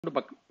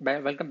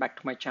Welcome back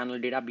to my channel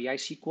Data BI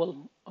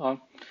SQL.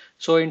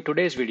 So in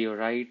today's video,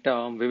 right,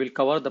 we will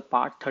cover the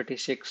part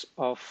 36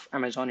 of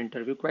Amazon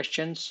interview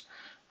questions.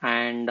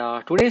 And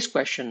today's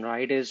question,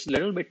 right, is a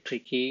little bit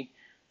tricky.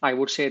 I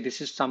would say this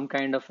is some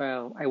kind of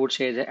I would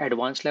say the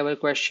advanced level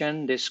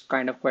question. This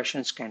kind of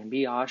questions can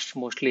be asked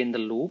mostly in the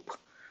loop.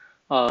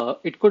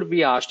 It could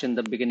be asked in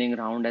the beginning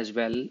round as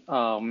well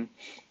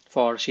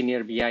for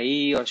senior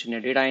BIE or senior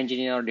data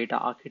engineer or data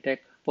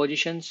architect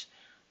positions.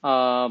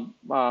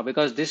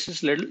 Because this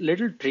is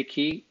little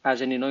tricky,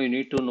 as in you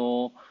need to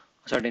know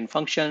certain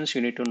functions. You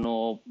need to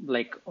know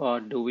like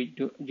you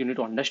need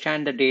to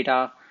understand the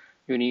data.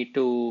 You need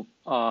to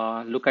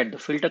look at the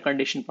filter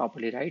condition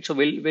properly, right? So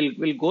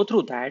we'll go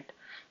through that,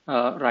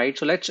 right?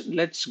 So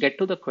let's get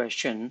to the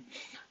question.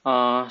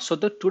 So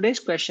the today's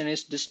question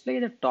is display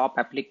the top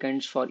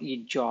applicants for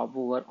each job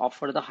who were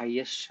offered the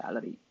highest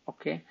salary.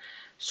 Okay,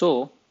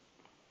 so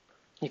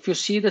if you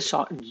see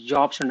the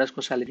jobs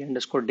underscore salary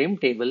underscore dim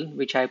table,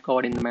 which I've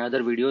covered in my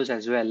other videos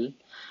as well.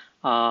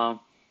 Uh,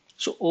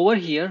 so over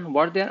here,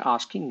 what they're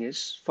asking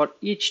is for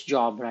each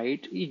job,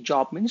 right? Each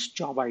job means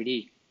job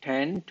ID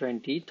 10,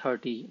 20,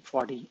 30,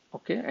 40,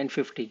 okay, and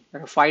 50.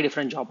 There are 5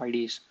 different job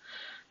IDs.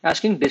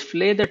 Asking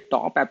display the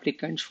top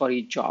applicants for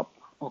each job.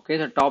 Okay,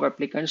 the top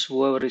applicants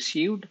who have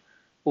received,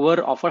 who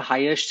were offered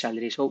highest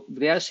salary. So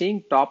they are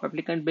saying top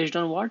applicant based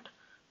on what?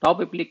 Top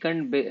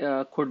applicant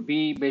could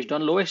be based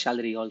on lowest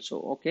salary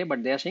also. Okay,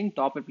 but they are saying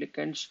top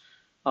applicants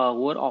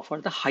who were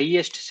offered the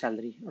highest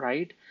salary,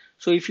 right?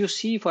 So if you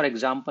see, for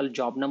example,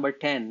 job number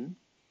 10,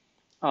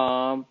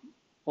 um,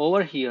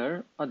 over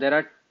here, there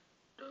are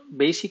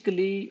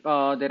basically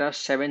there are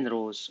 7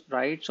 rows,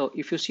 right? So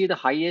if you see the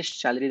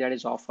highest salary that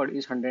is offered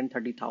is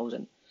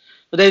 130,000.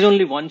 So there is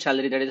only one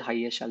salary that is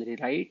highest salary,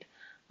 right?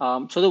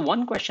 So the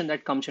one question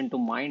that comes into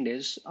mind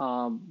is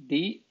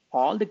the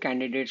all the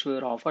candidates who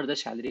are offered the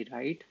salary,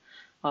 right,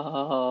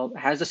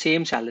 has the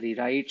same salary,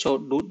 right?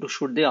 So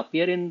should they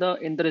appear in the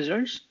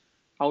results?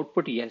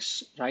 Output,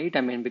 yes, right?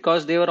 I mean,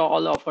 because they were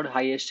all offered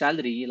highest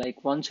salary,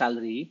 like one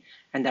salary,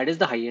 and that is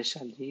the highest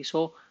salary.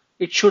 So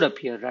it should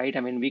appear, right? I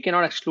mean, we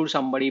cannot exclude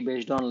somebody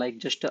based on like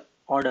just a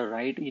order,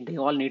 right? They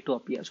all need to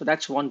appear. So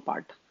that's one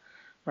part,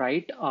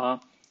 right?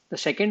 The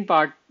second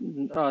part,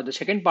 the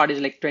second part is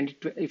like 20.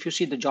 If you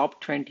see the job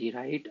 20,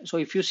 right? So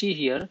if you see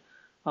here,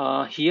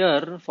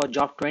 here for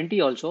job 20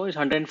 also is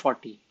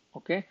 140.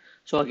 Okay.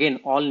 So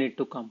again, all need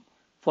to come.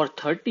 For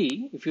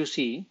 30, if you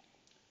see,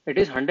 it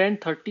is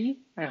 130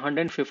 and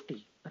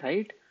 150,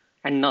 right?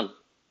 And null.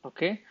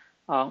 Okay.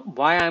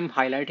 Why I'm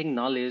highlighting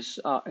null is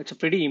it's a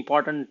pretty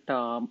important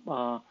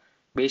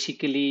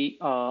basically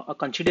a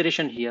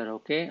consideration here.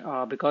 Okay.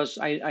 Because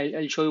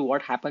I'll show you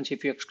what happens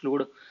if you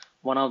exclude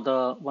one of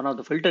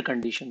the filter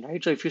condition,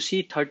 right? So if you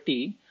see 30,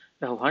 you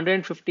have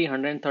 150,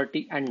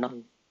 130 and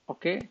null.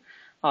 Okay.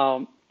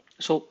 Um,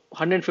 so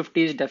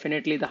 150 is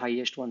definitely the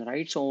highest one,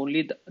 right? So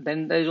only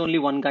then there is only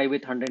one guy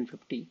with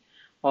 150,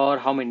 or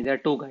how many? There are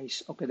two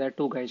guys. Okay, there are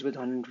two guys with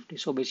 150.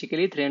 So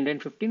basically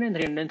 315 and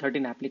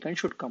 313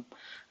 applicants should come,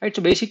 right?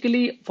 So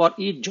basically for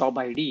each job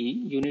ID,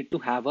 you need to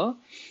have a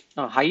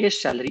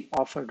highest salary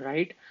offered,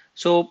 right?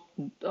 So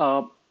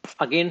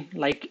again,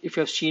 like if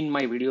you have seen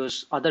my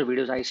videos, other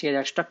videos, I say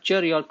that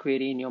structure your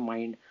query in your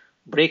mind,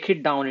 break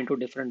it down into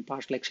different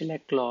parts like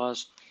select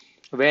clause,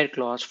 where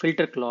clause,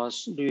 filter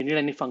clause, do you need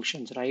any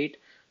functions, right?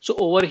 So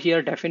over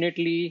here,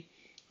 definitely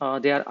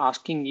they are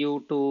asking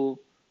you to,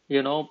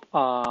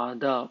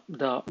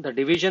 the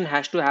division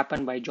has to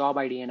happen by job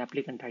ID and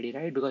applicant ID,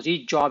 right? Because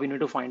each job you need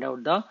to find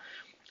out the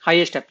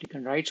highest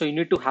applicant, right? So you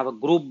need to have a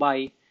group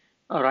by,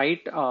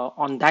 right,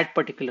 on that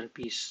particular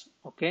piece,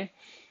 okay?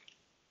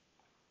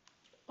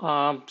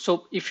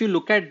 So if you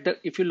look at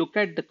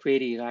the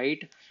query,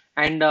 right,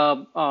 and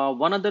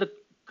one other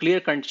clear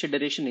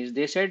consideration is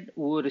they said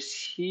who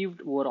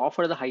were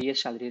offered the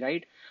highest salary,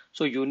 right?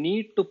 So you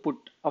need to put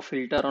a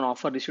filter on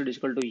offer received is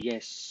equal to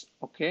yes.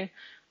 Okay.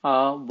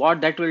 What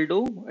that will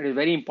do, it is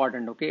very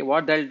important. Okay.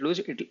 What that will do is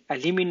it will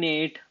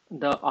eliminate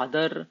the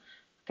other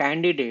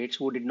candidates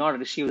who did not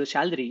receive the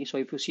salary. So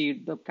if you see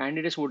the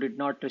candidates who did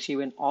not receive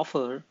an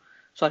offer,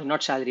 sorry,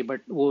 not salary,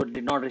 but who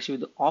did not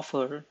receive the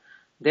offer,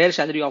 their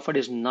salary offered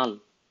is null.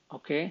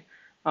 Okay.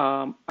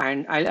 And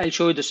I'll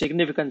show you the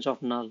significance of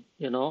null,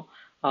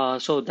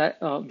 so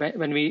that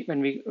when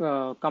we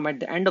come at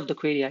the end of the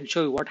query, I'll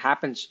show you what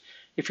happens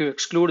if you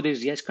exclude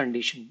this yes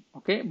condition.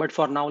 Okay, but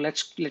for now,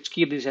 let's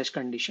keep this yes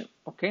condition.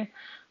 Okay,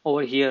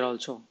 over here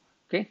also.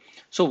 Okay,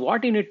 so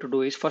what you need to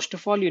do is first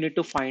of all you need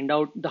to find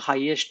out the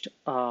highest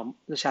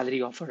the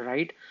salary offer,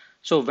 right?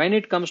 So when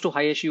it comes to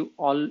highest,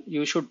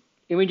 you should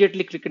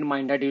immediately click in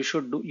mind that you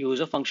should use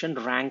a function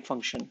rank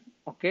function.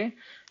 Okay,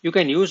 you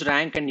can use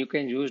rank and you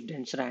can use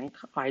dense rank.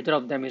 Either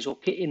of them is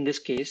okay in this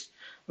case.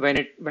 When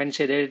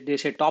say they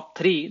say top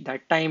three,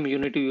 that time you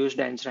need to use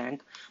dense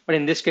rank. But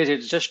in this case,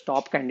 it's just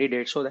top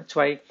candidate, so that's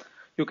why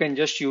you can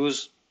just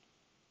use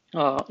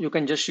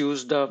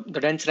the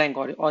dense rank,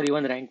 or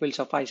even rank will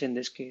suffice in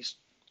this case.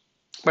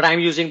 but I'm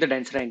using the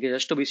dense rank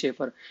just to be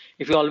safer.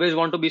 If you always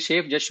want to be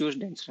safe, just use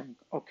dense rank.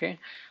 Okay.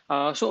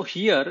 So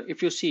here,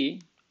 if you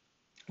see,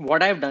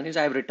 what I've done is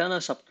I've written a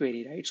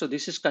subquery, right? So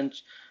this is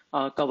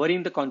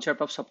covering the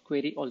concept of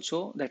subquery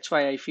also. That's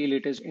why I feel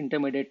it is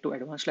intermediate to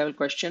advanced level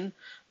question,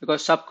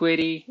 because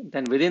subquery,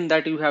 then within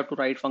that you have to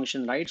write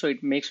function, right? So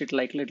it makes it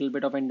like a little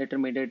bit of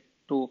intermediate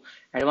to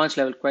advanced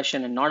level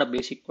question and not a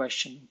basic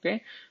question.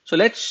 Okay. So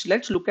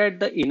let's look at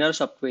the inner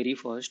subquery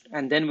first,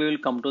 and then we will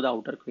come to the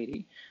outer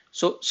query.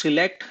 So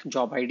select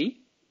job ID,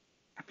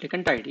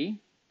 applicant ID,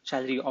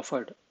 salary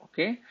offered.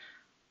 Okay,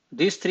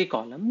 these three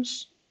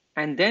columns,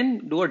 and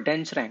then do a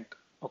dense rank.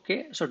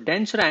 Okay, so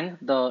dense rank,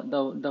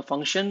 the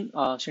function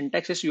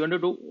syntax is you want to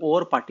do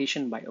over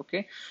partition by.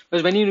 Okay,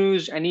 because when you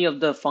use any of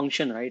the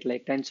function, right,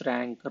 like dense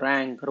rank,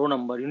 row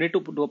number, you need to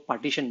do a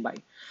partition by.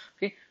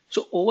 Okay,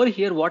 so over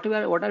here, what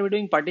are we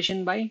doing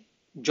partition by?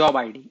 Job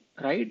ID,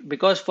 right?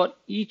 Because for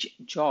each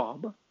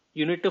job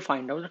you need to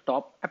find out the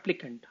top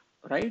applicant,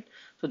 right?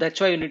 So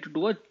that's why you need to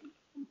do a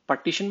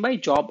partition by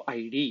job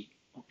ID.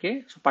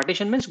 Okay, so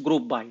partition means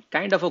group by,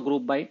 kind of a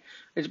group by,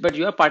 but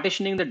you are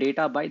partitioning the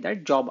data by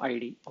that job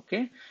ID.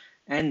 Okay,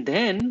 and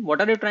then what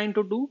are you trying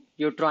to do?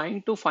 You're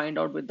trying to find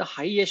out with the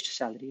highest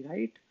salary,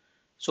 right?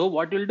 So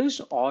what you'll do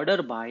is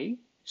order by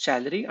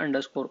salary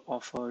underscore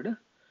offered,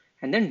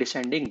 and then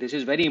descending. This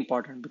is very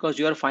important because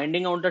you are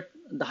finding out that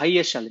the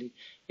highest salary.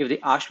 If they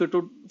ask you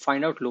to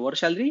find out lower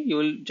salary, you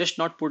will just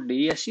not put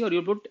DSC or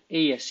you put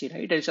ASC,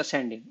 right? It's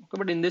ascending. Okay,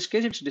 but in this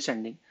case, it's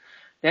descending.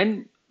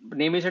 Then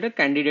name is at a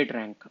candidate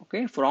rank.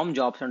 Okay, from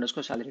jobs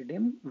underscore salary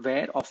name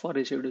where offer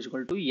received is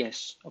equal to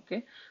yes.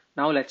 Okay,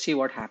 now let's see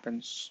what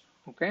happens.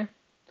 Okay,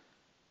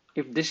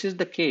 if this is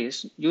the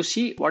case, you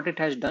see what it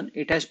has done.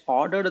 It has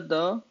ordered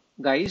the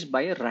guys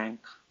by rank.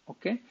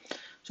 Okay,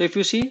 so if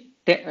you see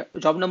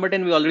job number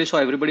 10, we already saw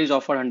everybody is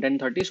offered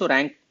 130, so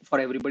rank for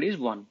everybody is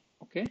 1.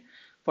 Okay,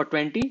 for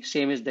 20,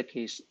 same is the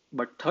case,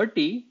 but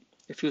 30,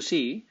 if you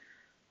see,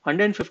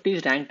 150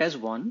 is ranked as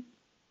 1,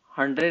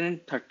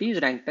 130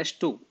 is ranked as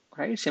 2,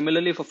 right?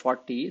 Similarly for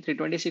 40,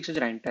 326 is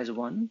ranked as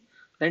 1,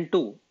 then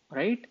 2,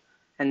 right?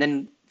 And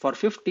then for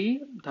 50,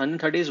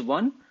 130 is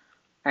 1,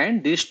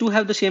 and these two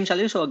have the same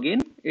salary. So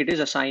again, it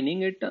is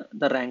assigning it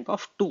the rank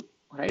of 2,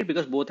 right?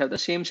 Because both have the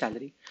same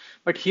salary.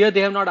 But here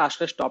they have not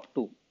asked us top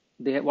 2.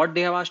 What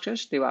they have asked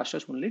us? They've asked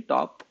us only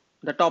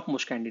the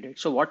topmost candidate.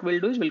 So what we'll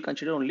do is we'll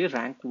consider only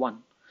rank 1.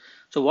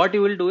 So what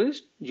you will do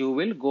is you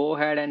will go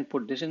ahead and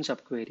put this in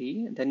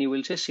subquery. Then you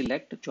will say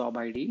select job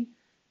ID,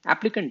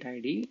 applicant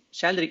ID,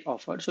 salary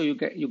offered. So you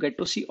get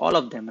to see all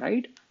of them,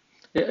 right?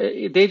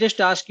 They just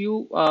ask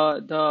you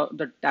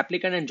the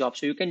applicant and job,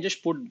 so you can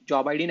just put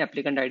job ID and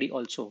applicant ID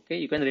also. Okay,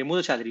 you can remove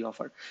the salary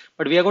offered,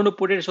 but we are going to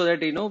put it so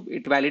that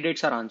it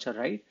validates our answer,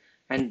 right?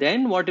 And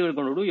then what you're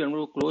going to do, you're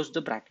going to close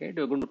the bracket,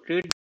 you're going to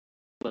create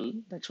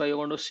variable. That's why you're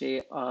going to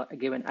say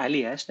give an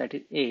alias, that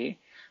is a,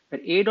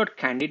 where a dot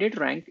candidate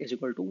rank is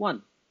equal to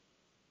 1,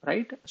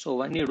 right? So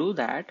when you do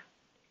that,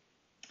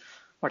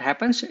 what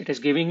happens? It is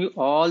giving you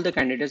all the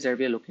candidates that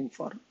we are looking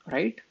for,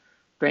 right?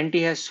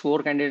 20 has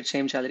 4 candidates,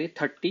 same salary.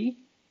 30,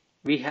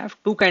 we have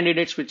 2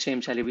 candidates with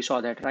same salary. We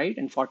saw that, right?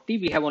 And 40,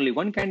 we have only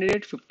 1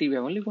 candidate. 50, we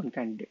have only 1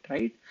 candidate,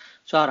 right?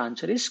 So our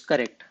answer is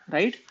correct,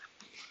 right?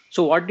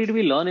 So what did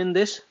we learn in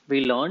this?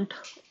 We learned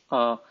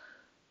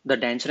the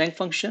dense rank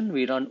function,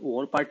 we learned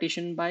over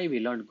partition by, we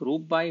learned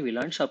group by, we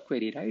learned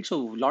subquery, right?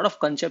 So a lot of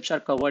concepts are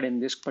covered in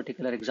this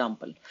particular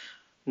example.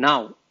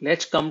 Now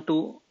let's come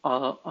to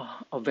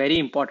a very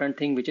important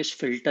thing, which is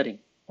filtering.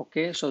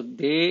 Okay, so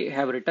they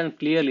have written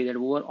clearly that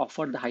we were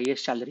offered the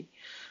highest salary.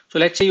 So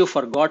let's say you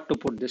forgot to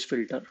put this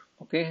filter.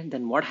 Okay,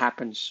 then what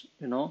happens?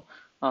 Then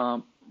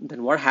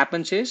what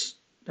happens is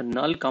the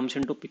null comes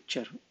into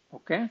picture.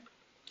 Okay,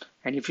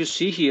 and if you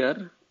see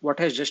here, what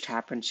has just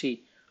happened?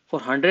 See, for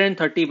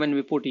 130, when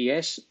we put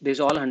yes, this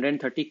all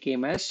 130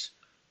 came as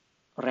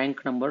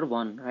rank number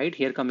 1, right?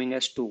 Here coming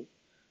as 2.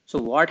 So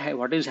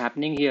what is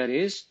happening here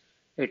is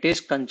it is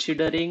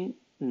considering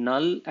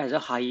null as a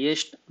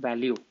highest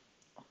value.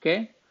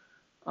 Okay,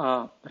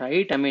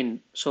 right? I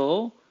mean,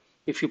 so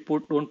if you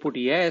don't put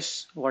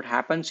yes, what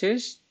happens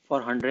is for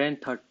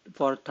 130,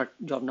 for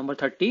job number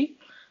 30,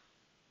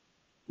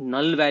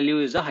 null value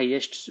is the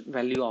highest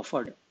value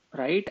offered,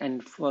 right?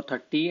 And for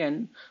 30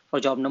 and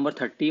for job number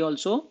 30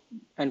 also,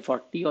 and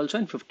 40 also,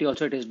 and 50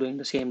 also, it is doing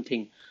the same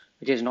thing,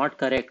 which is not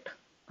correct,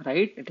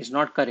 right? It is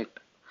not correct.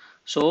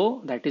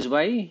 So that is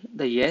why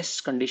the yes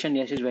condition,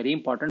 yes, is very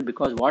important,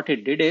 because what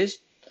it did is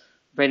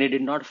when it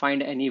did not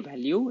find any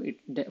value,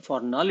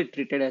 for null it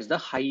treated as the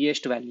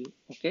highest value,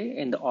 okay,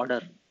 in the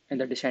order, in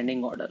the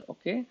descending order.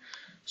 Okay,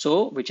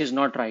 so which is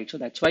not right. So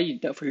that's why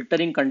the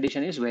filtering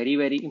condition is very,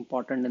 very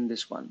important in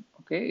this one.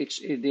 Okay,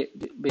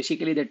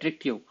 basically they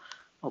tricked you.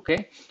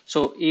 Okay,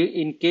 so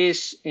in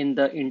case in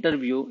the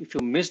interview, if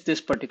you miss this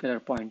particular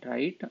point,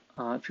 right,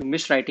 if you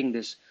miss writing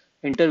this,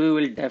 interview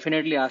will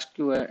definitely ask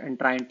you and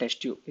try and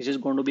test you, is this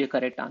going to be a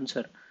correct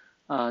answer?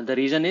 The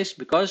reason is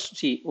because,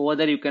 see, over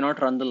there you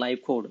cannot run the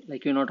live code,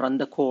 like you not run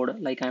the code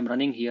like I'm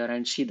running here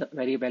and see the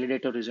very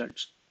validated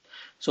results.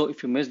 So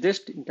if you miss this,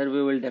 the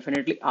interview will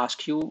definitely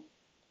ask you,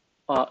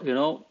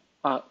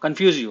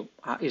 confuse you.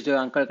 Is your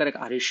answer correct?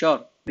 Are you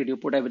sure? Did you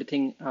put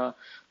everything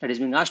that is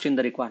being asked in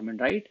the requirement,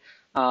 right?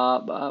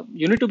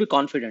 You need to be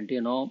confident,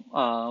 you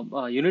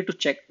need to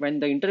check when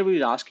the interview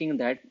is asking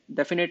that.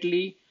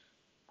 Definitely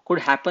could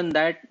happen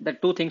that the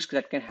two things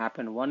that can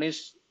happen. One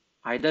is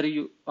either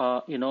your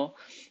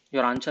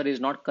answer is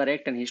not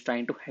correct and he's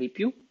trying to help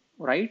you,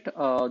 right?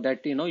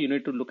 That you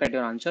need to look at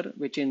your answer,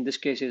 which in this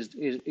case is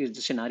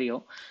the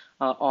scenario,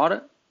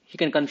 or he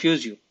can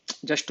confuse you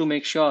just to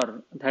make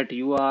sure that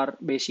you are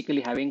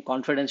basically having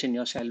confidence in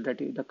yourself that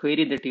the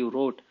query that you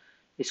wrote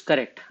is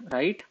correct,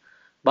 right?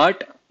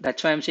 But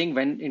that's why I'm saying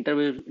when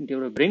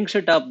interview brings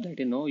it up that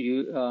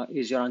you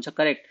is your answer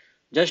correct,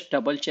 just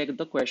double check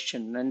the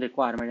question and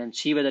requirement and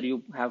see whether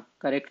you have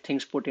correct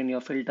things put in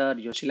your filter,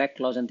 your select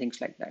clause and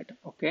things like that.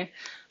 Okay,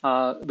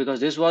 because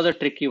this was a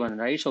tricky one,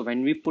 right? So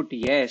when we put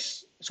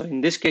yes, so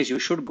in this case you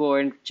should go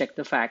and check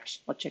the facts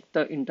or check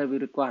the interview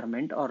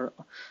requirement, or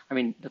I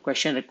mean the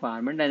question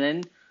requirement, and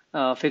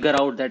then figure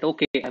out that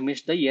okay, I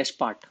missed the yes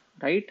part,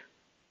 right?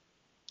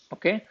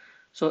 Okay,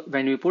 so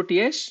when we put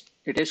yes,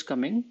 it is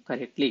coming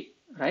correctly,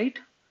 right?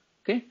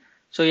 Okay,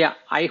 so yeah,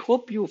 I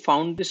hope you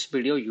found this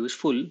video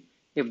useful.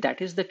 If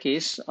that is the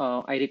case,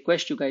 I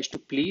request you guys to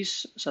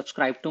please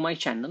subscribe to my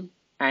channel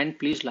and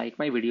please like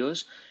my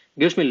videos.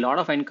 Gives me a lot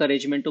of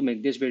encouragement to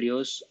make these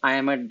videos. I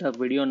am at the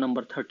video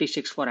number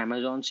 36 for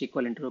Amazon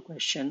SQL interview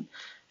question,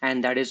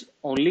 and that is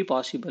only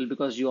possible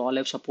because you all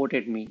have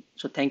supported me.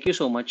 So thank you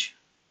so much.